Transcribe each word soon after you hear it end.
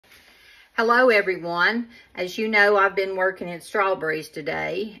Hello everyone. As you know, I've been working in strawberries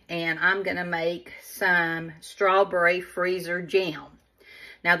today, and I'm going to make some strawberry freezer jam.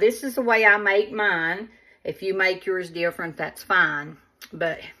 Now this is the way I make mine. If you make yours different, that's fine.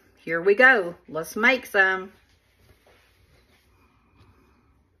 But here we go. Let's make some.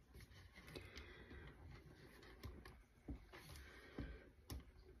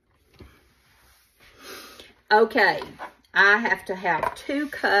 Okay, I have to have 2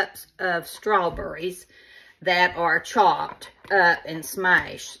 cups of strawberries that are chopped up and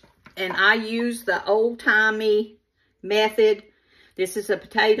smashed. And I use the old-timey method. This is a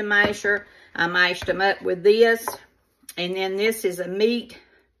potato masher. I mashed them up with this. And then this is a meat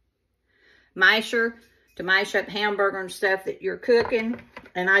masher to mash up hamburger and stuff that you're cooking.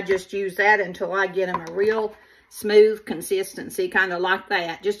 And I just use that until I get them a real smooth consistency, kind of like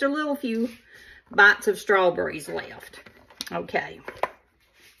that. Just a little few bites of strawberries left. Okay.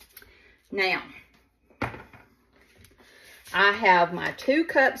 Now, I have my 2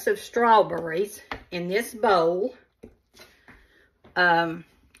 cups of strawberries in this bowl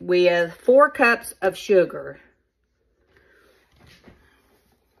with 4 cups of sugar.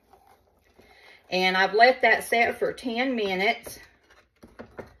 And I've left that set for 10 minutes.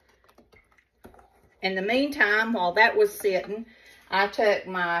 In the meantime, while that was sitting, I took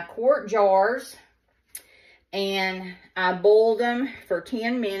my quart jars and I boiled them for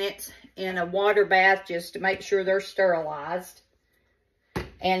 10 minutes in a water bath just to make sure they're sterilized.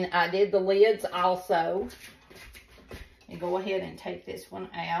 And I did the lids also. And go ahead and take this one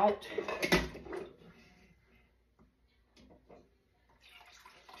out.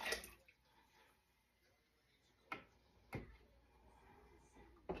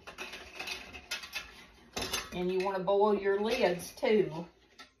 And you want to boil your lids too.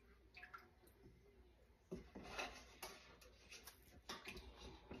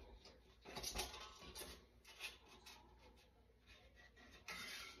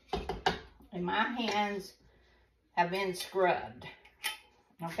 And my hands have been scrubbed.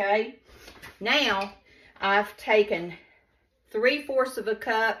 Okay? Now, I've taken 3/4 of a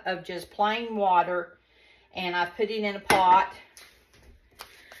cup of just plain water and I've put it in a pot.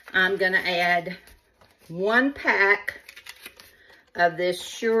 I'm going to add 1 pack of this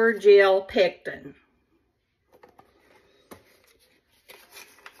Sure-Jell Pectin.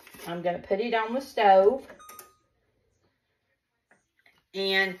 I'm going to put it on the stove.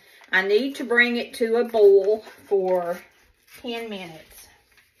 And I need to bring it to a boil for 10 minutes.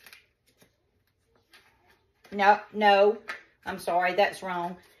 No, I'm sorry, that's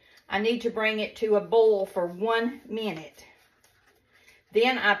wrong. I need to bring it to a boil for 1 minute.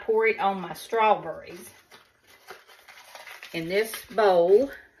 Then I pour it on my strawberries in this bowl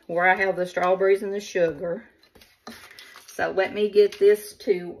where I have the strawberries and the sugar. So let me get this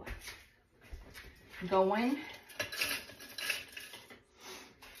to going.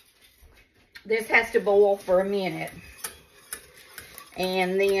 This has to boil for a minute.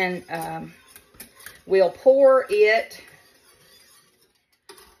 And then we'll pour it.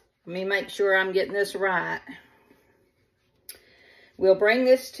 Let me make sure I'm getting this right. We'll bring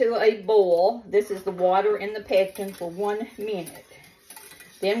this to a boil. This is the water in the pectin for 1 minute.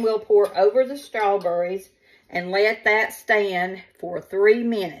 Then we'll pour over the strawberries and let that stand for 3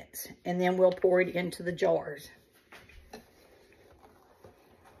 minutes. And then we'll pour it into the jars.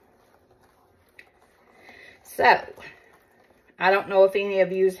 So, I don't know if any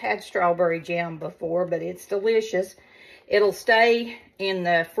of you have had strawberry jam before, but it's delicious. It'll stay in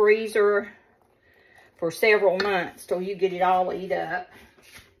the freezer for several months till you get it all eat up.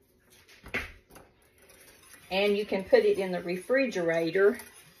 And you can put it in the refrigerator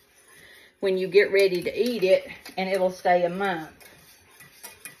when you get ready to eat it, and it'll stay a month.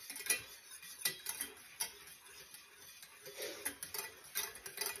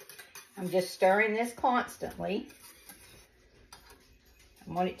 I'm just stirring this constantly.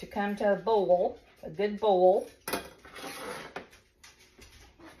 I want it to come to a boil, a good boil.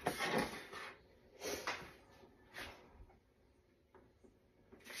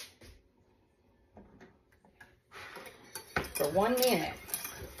 For 1 minute.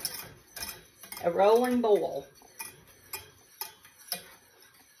 A rolling boil.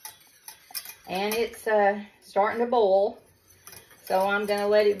 And it's starting to boil. So I'm going to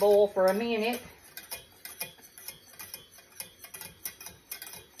let it boil for a minute.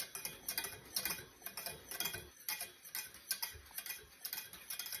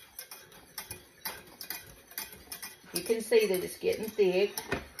 You can see that it's getting thick.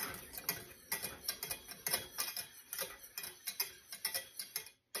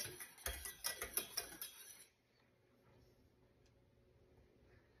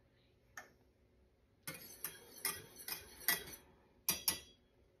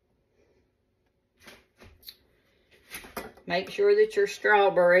 Make sure that your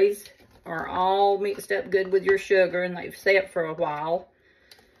strawberries are all mixed up good with your sugar and they've set for a while.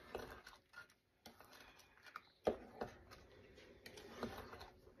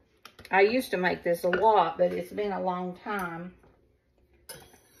 I used to make this a lot, but it's been a long time.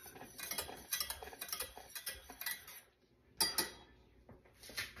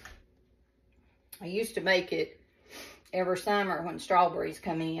 I used to make it every summer when strawberries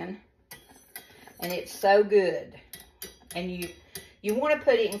come in. And it's so good. And you want to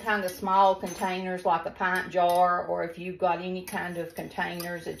put it in kind of small containers like a pint jar, or if you've got any kind of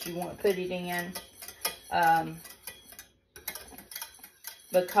containers that you want to put it in.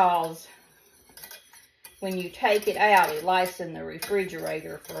 Because when you take it out, it lasts in the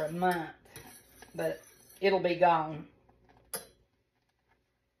refrigerator for a month, but it'll be gone.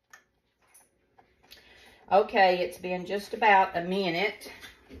 Okay, it's been just about a minute.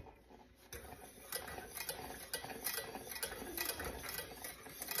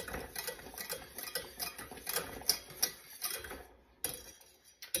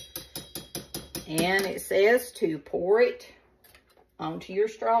 And it says to pour it onto your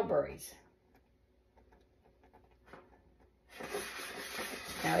strawberries.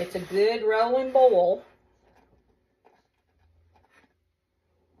 Now it's a good rolling boil.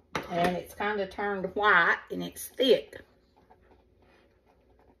 And it's kind of turned white and it's thick.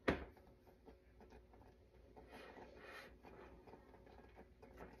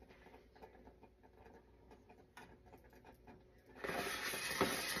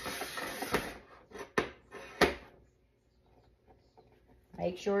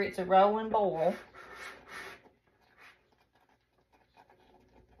 Make sure it's a rolling boil.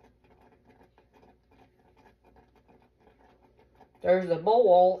 There's a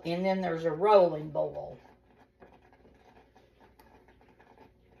boil and then there's a rolling boil.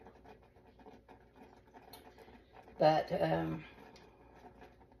 But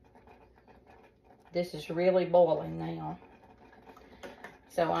this is really boiling now.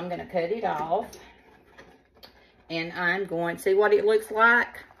 So I'm going to cut it off. And I'm going to see what it looks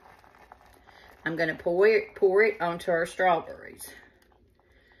like. I'm going to pour it onto our strawberries.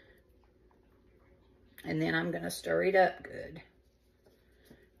 And then I'm going to stir it up good.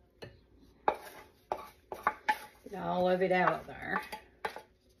 Get all of it out of there.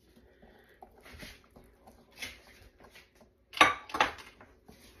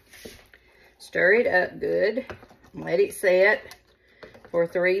 Stir it up good. Let it set for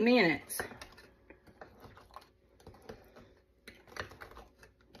 3 minutes.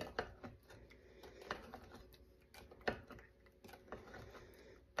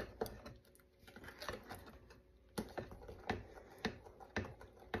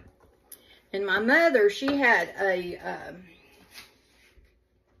 And my mother, she had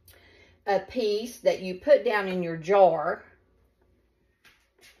a piece that you put down in your jar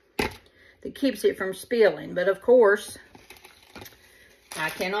that keeps it from spilling. But of course, I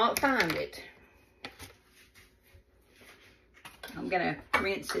cannot find it. I'm going to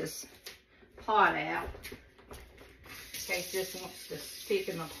rinse this pot out in case this wants to stick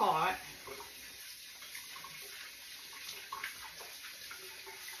in the pot.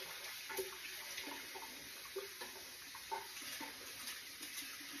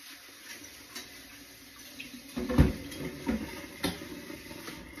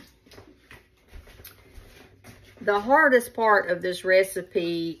 The hardest part of this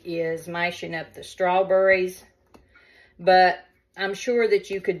recipe is mashing up the strawberries, but I'm sure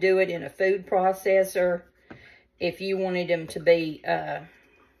that you could do it in a food processor if you wanted them to be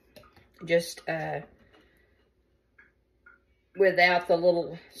just without the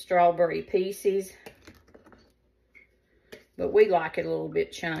little strawberry pieces. But we like it a little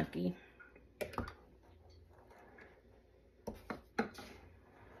bit chunky.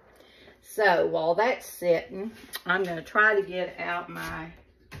 So while that's sitting, I'm going to try to get out my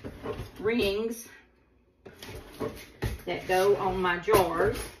rings that go on my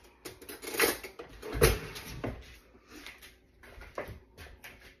jars.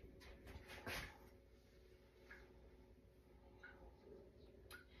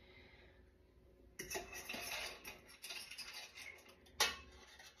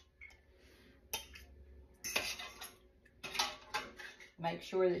 Make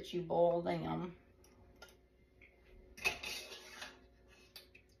sure that you boil them.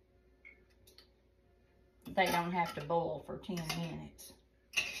 They don't have to boil for 10 minutes.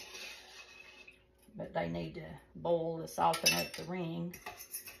 But they need to boil to soften up the ring,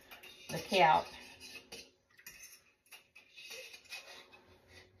 the cap.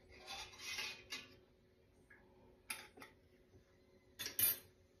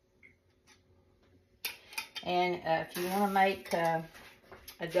 And if you want to make a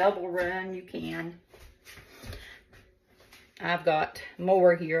double run, you can. I've got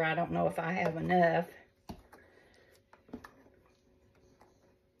more here. I don't know if I have enough.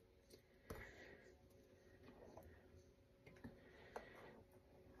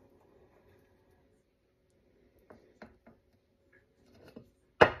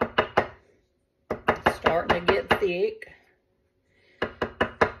 Starting to get thick.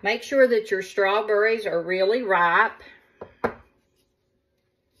 Make sure that your strawberries are really ripe.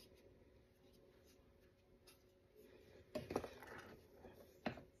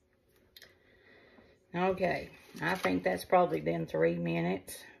 Okay, I think that's probably been 3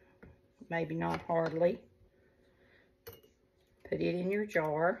 minutes. Maybe not hardly. Put it in your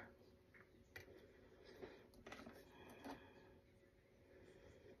jar.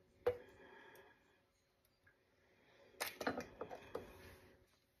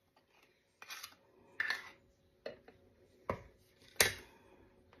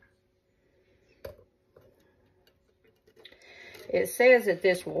 It says that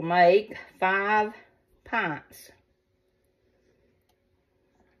this will make 5 pints.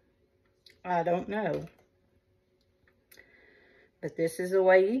 I don't know. But this is the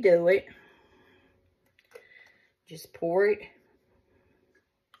way you do it. Just pour it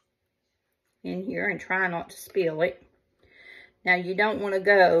in here and try not to spill it. Now you don't want to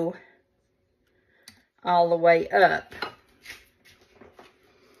go all the way up.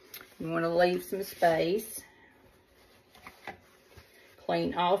 You want to leave some space.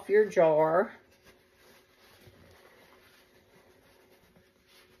 Clean off your jar.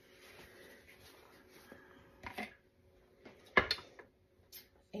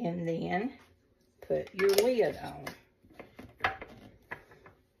 And then put your lid on.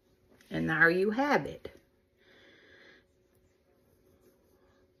 And there you have it.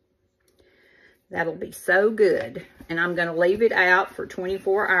 That'll be so good. And I'm going to leave it out for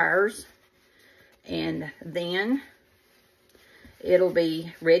 24 hours. And then it'll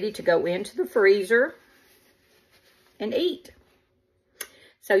be ready to go into the freezer and eat.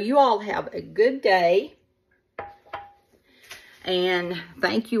 So you all have a good day. And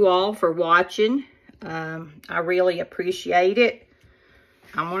thank you all for watching. I really appreciate it.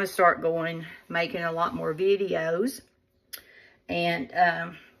 I'm going to start making a lot more videos. And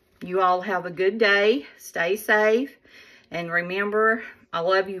you all have a good day. Stay safe. And remember, I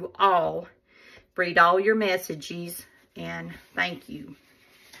love you all. Read all your messages. And thank you.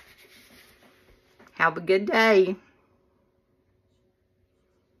 Have a good day.